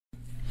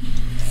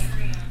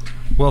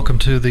Welcome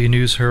to the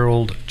News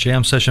Herald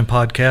Jam Session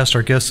podcast.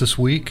 Our guest this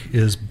week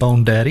is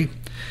BONEDADDY.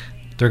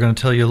 They're going to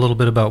tell you a little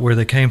bit about where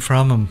they came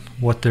from and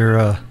what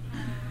their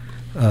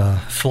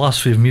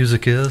philosophy of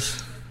music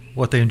is,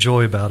 what they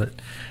enjoy about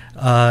it.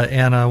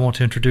 And I want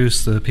to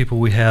introduce the people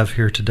we have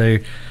here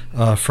today.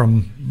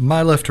 From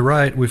my left to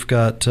right, we've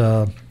got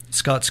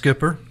Scott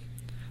Skipper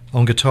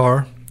on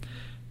guitar,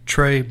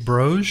 Trey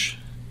Broge,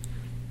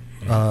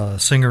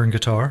 singer and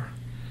guitar,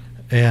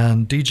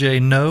 and DJ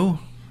No,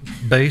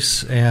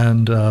 bass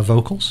and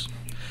vocals.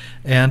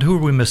 And who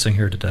are we missing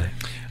here today?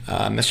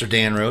 Mr.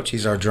 Dan Roach.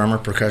 He's our drummer,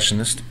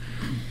 percussionist.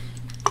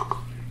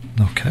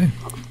 Okay.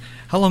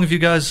 How long have you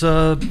guys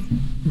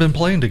been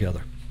playing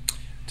together?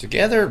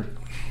 Together,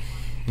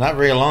 not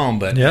very long,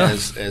 but yeah.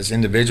 as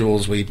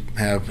individuals, we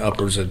have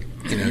upwards of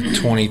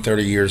 20,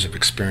 30 years of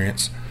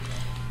experience.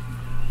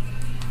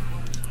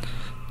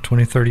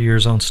 20, 30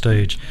 years on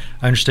stage.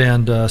 I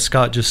understand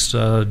Scott just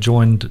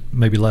joined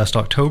maybe last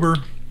October,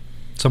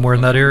 somewhere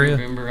in that area?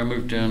 November. I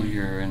moved down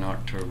here in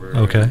October.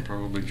 Okay. I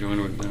probably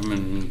joined with them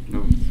in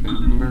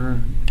November,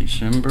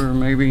 December,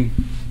 maybe.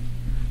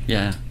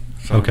 Yeah.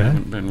 So okay. I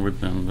haven't been with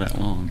them that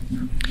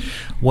long.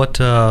 What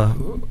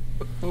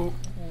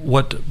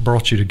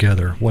brought you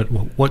together?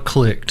 What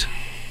clicked?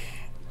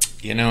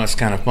 It's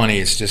kind of funny.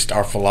 It's just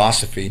our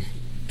philosophy,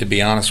 to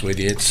be honest with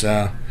you. It's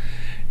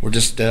we're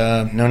just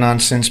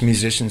no-nonsense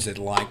musicians that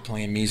like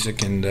playing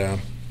music and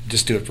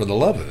just do it for the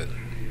love of it.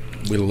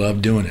 We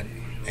love doing it.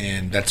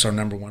 And that's our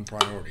number one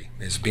priority,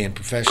 is being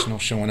professional,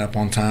 showing up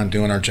on time,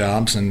 doing our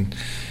jobs, and,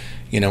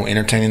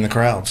 entertaining the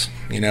crowds.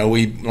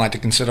 We like to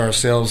consider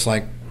ourselves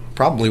like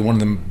probably one of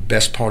the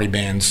best party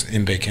bands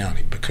in Bay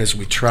County, because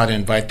we try to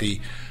invite the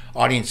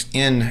audience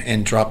in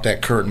and drop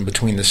that curtain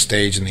between the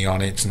stage and the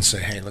audience and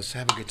say, hey, let's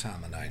have a good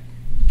time tonight.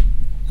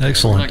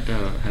 Excellent. We like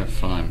to have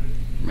fun,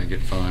 make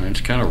it fun.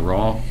 It's kind of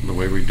raw, the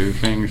way we do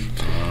things.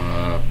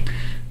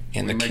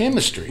 And the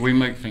chemistry. We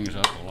make things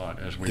up a lot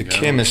as we go. The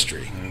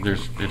chemistry.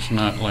 It's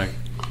not like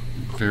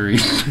very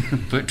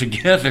put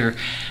together.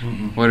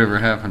 Whatever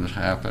happens.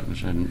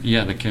 And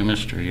yeah, the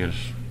chemistry is,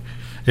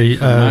 from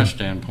my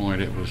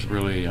standpoint, it was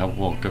really, I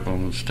walked up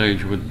on the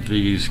stage with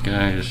these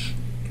guys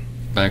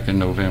back in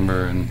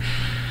November and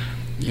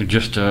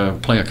just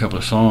play a couple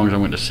of songs. I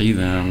went to see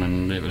them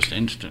and it was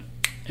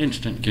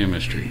instant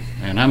chemistry.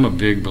 And I'm a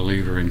big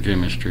believer in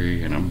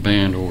chemistry, and I'm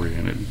band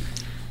oriented.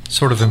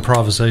 Sort of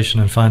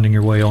improvisation and finding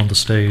your way on the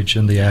stage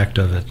and the act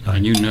of it.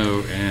 And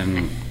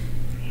in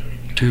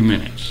 2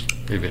 minutes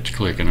if it's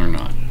clicking or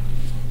not.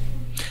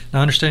 Now,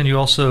 I understand you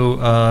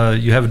also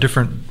you have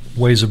different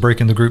ways of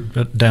breaking the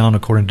group down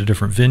according to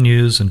different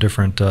venues and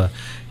different.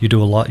 You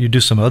do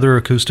some other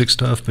acoustic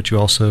stuff, but you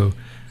also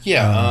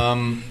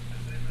in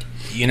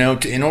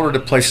order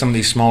to play some of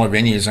these smaller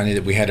venues, I knew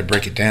that we had to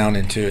break it down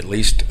into at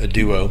least a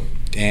duo,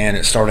 and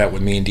it started out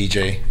with me and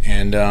DJ,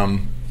 and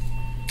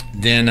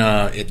then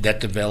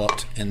that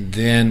developed, and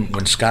then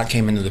when Scott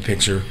came into the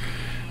picture,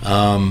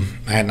 I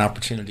had an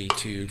opportunity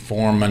to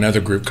form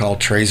another group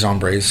called Trey's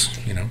Hombres,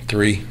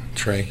 3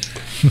 Trey,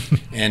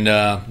 and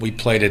we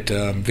played at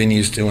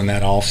venues doing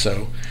that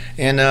also.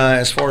 And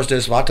as far as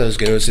Dos Vatos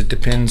goes, it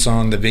depends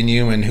on the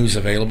venue and who's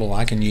available.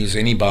 I can use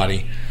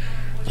anybody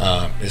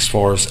as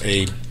far as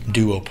a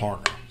duo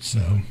partner,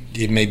 so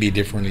it may be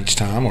different each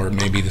time, or it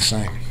may be the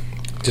same.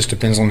 It just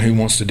depends on who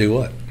wants to do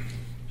what.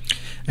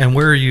 And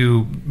where are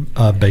you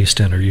based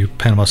in? Are you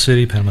Panama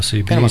City Beach? Panama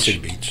City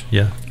Beach.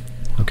 Yeah.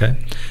 Okay.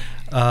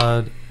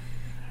 I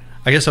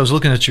guess I was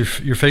looking at your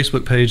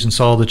Facebook page and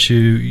saw that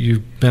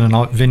you've been in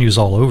venues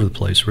all over the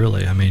place,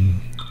 really. I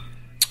mean.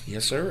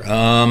 Yes, sir.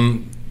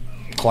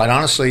 Quite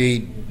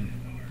honestly,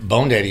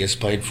 BONEDADDY has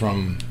played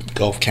from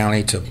Gulf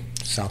County to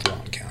South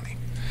Walton County.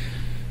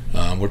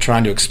 We're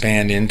trying to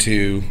expand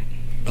into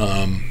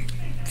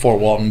Fort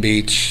Walton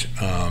Beach,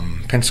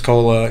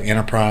 Pensacola,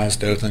 Enterprise,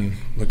 Dothan,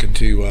 looking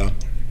to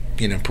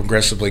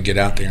progressively get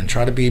out there and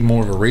try to be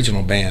more of a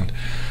regional band,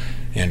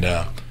 and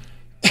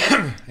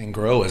and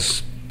grow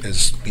as a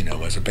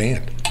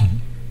band. Mm-hmm.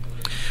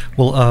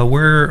 Well,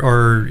 where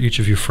are each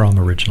of you from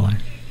originally?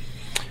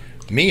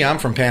 Me, I'm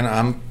from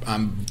I'm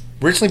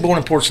originally born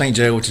in Port St.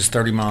 Joe, which is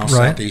 30 miles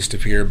southeast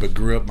of here, but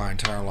grew up my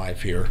entire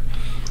life here.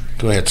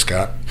 Go ahead,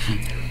 Scott.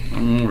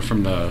 I'm more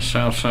from the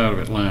south side of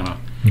Atlanta.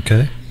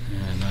 Okay.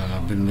 And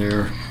I've been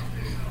there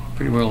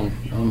pretty well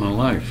all my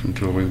life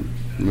until we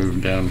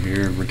moved down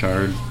here,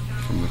 retired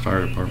from the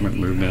fire department,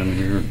 moved down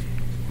here.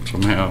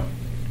 Somehow,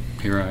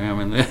 here I am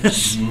in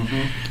this.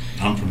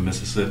 Mm-hmm. I'm from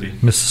Mississippi.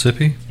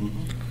 Mississippi?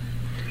 Mm-hmm.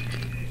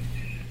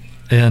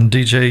 And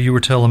DJ, you were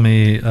telling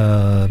me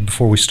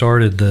before we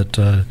started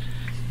that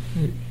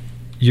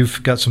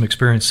you've got some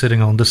experience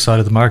sitting on this side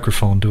of the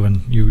microphone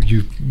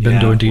you've been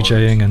doing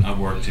DJing. And I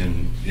worked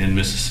in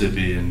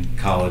Mississippi in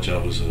college.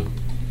 I was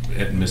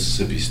at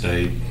Mississippi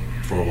State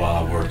for a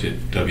while. I worked at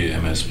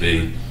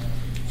WMSB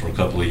for a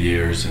couple of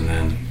years, and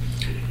then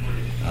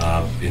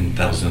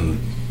that was in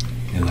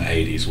the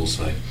 80s, we'll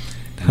say.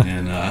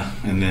 And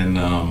then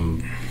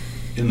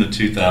in the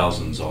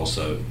 2000s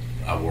also,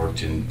 I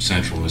worked in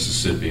central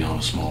Mississippi on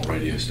a small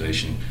radio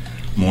station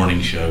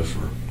morning show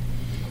for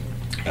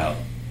about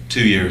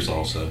 2 years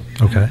also.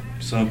 Okay.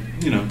 So,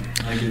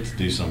 I get to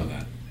do some of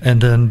that.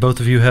 And then both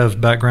of you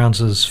have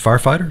backgrounds as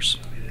firefighters?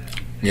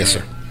 Yes,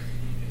 sir.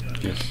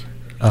 Yes.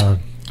 Uh,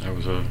 I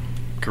was a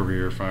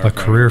career firefighter. A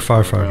career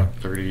for firefighter. about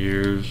 30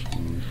 years.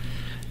 And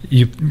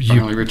you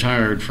finally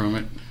retired from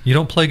it. You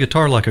don't play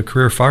guitar like a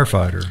career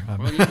firefighter.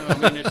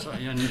 Well,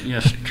 it's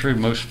yes, true.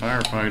 Most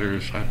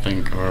firefighters, I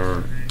think,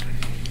 are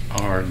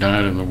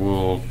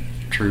dyed-in-the-wool,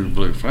 true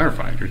blue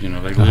firefighters.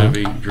 They live,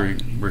 eat,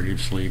 drink, breathe,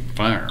 sleep,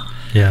 fire.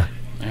 Yeah.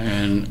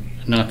 And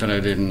not that I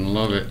didn't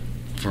love it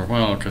for a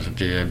while, because I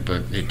did,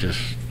 but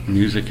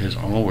music has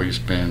always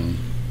been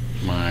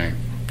my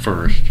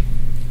first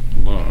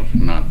love,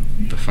 not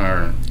the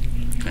fire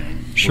thing.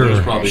 Sure,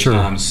 There's probably sure.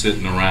 times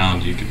sitting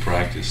around you could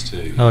practice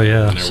too. Oh,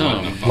 yeah. when there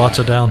wasn't a fire. Lots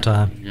of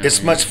downtime. Yeah,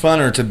 It's much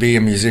funner to be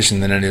a musician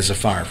than it is a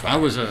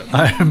firefighter.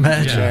 I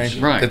imagine. Okay?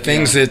 Right, The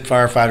things that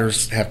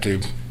firefighters have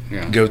to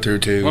go through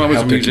to Well, I was a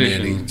help their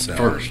musician community.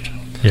 first.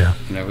 Yeah.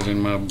 And that was in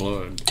my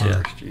blood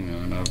Yeah. first,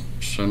 and I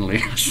suddenly,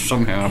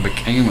 somehow I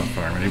became a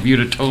fireman. If you'd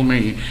have told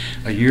me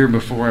a year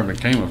before I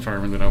became a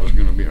fireman that I was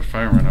going to be a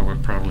fireman, I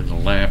would probably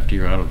have laughed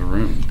you out of the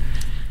room.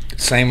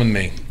 Same with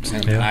me.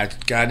 Yeah. I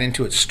got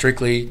into it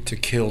strictly to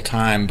kill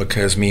time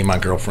because me and my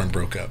girlfriend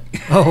broke up.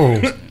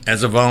 Oh.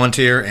 As a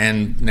volunteer,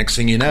 and next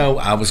thing you know,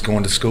 I was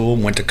going to school,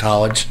 went to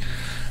college,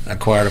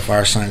 acquired a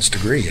fire science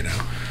degree,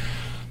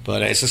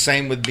 But it's the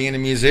same with being a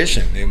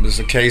musician. It was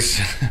a case.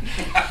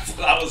 That's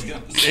what I was going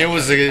to say.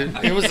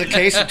 It was a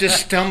case of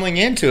just stumbling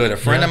into it. A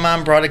friend of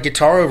mine brought a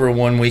guitar over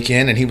one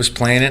weekend, and he was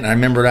playing it. And I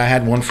remembered I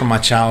had one from my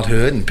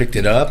childhood, and picked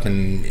it up,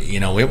 and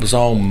it was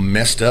all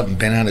messed up and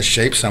bent out of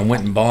shape. So I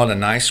went and bought a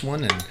nice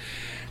one. And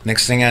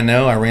next thing I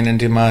know, I ran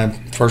into my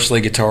first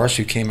lead guitarist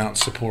who came out and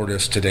supported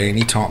us today, and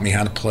he taught me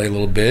how to play a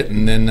little bit.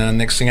 And then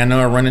next thing I know,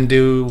 I run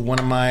into one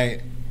of my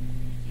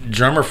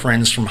drummer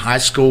friends from high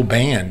school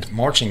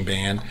marching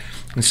band.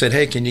 And said,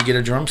 hey, can you get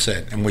a drum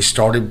set? And we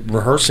started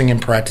rehearsing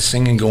and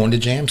practicing and going to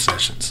jam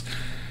sessions,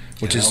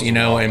 which is,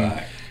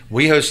 and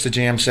we host a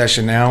jam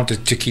session now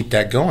to keep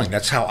that going.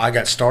 That's how I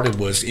got started,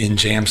 was in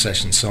jam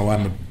sessions. So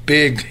I'm a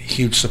big,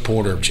 huge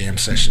supporter of jam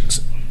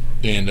sessions.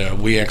 And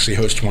we actually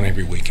host one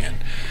every weekend.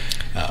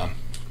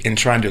 And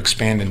trying to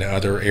expand into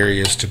other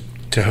areas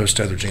to host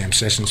other jam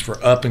sessions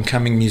for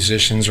up-and-coming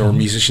musicians or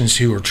musicians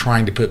who are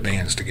trying to put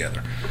bands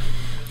together.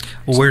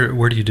 Well,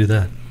 where do you do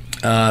that?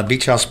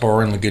 Beach House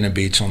Bar in Laguna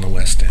Beach on the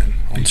West End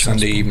on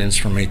Sunday evenings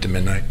from 8 to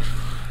midnight.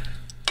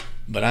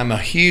 But I'm a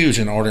huge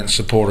and ardent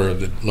supporter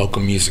of the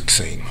local music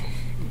scene.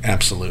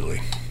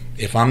 Absolutely.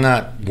 If I'm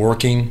not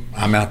working,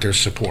 I'm out there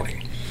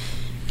supporting.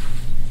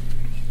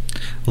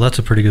 Well, that's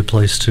a pretty good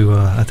place to,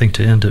 I think,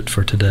 to end it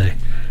for today.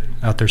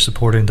 Out there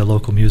supporting the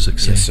local music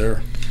scene. Yes,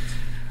 sir.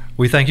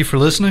 We thank you for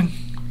listening.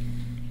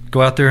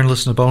 Go out there and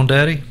listen to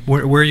BONEDADDY.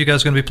 Where are you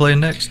guys going to be playing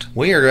next?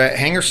 We are at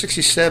Hangar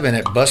 67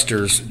 at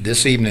Buster's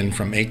this evening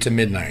from 8 to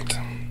midnight.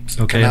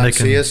 So Okay, come out and and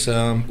see us.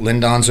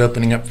 Lindon's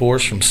opening up for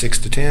us from 6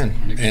 to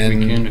 10. Next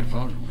weekend at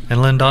Foghorn.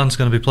 And Lindon's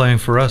going to be playing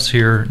for us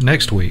here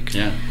next week.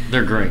 Yeah,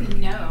 they're great.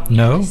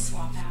 No? They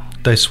swap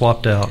out. They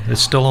swapped out.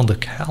 It's still on the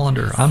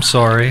calendar. I'm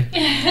sorry.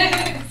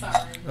 Sorry.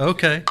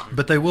 Okay,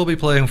 but they will be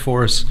playing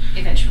for us.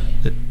 Eventually.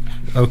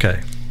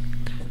 Okay.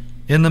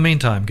 In the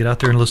meantime, get out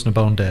there and listen to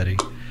BONEDADDY.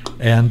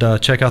 And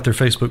check out their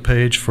Facebook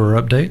page for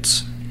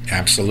updates.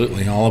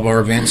 Absolutely. All of our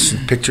events,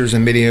 pictures,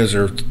 and videos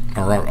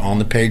are on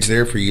the page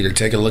there for you to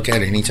take a look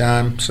at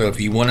anytime. So if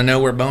you want to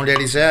know where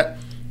BONEDADDY's at,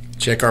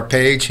 check our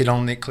page,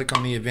 click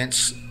on the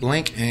events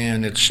link,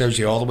 and it shows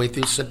you all the way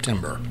through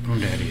September.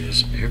 BONEDADDY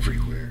is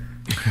everywhere.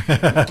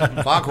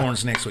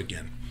 Foghorns next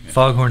weekend.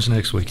 Foghorns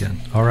next weekend.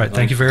 All right.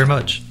 Thank you very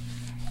much.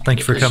 Thank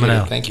you for coming Appreciate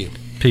it. out. Thank you.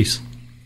 Peace.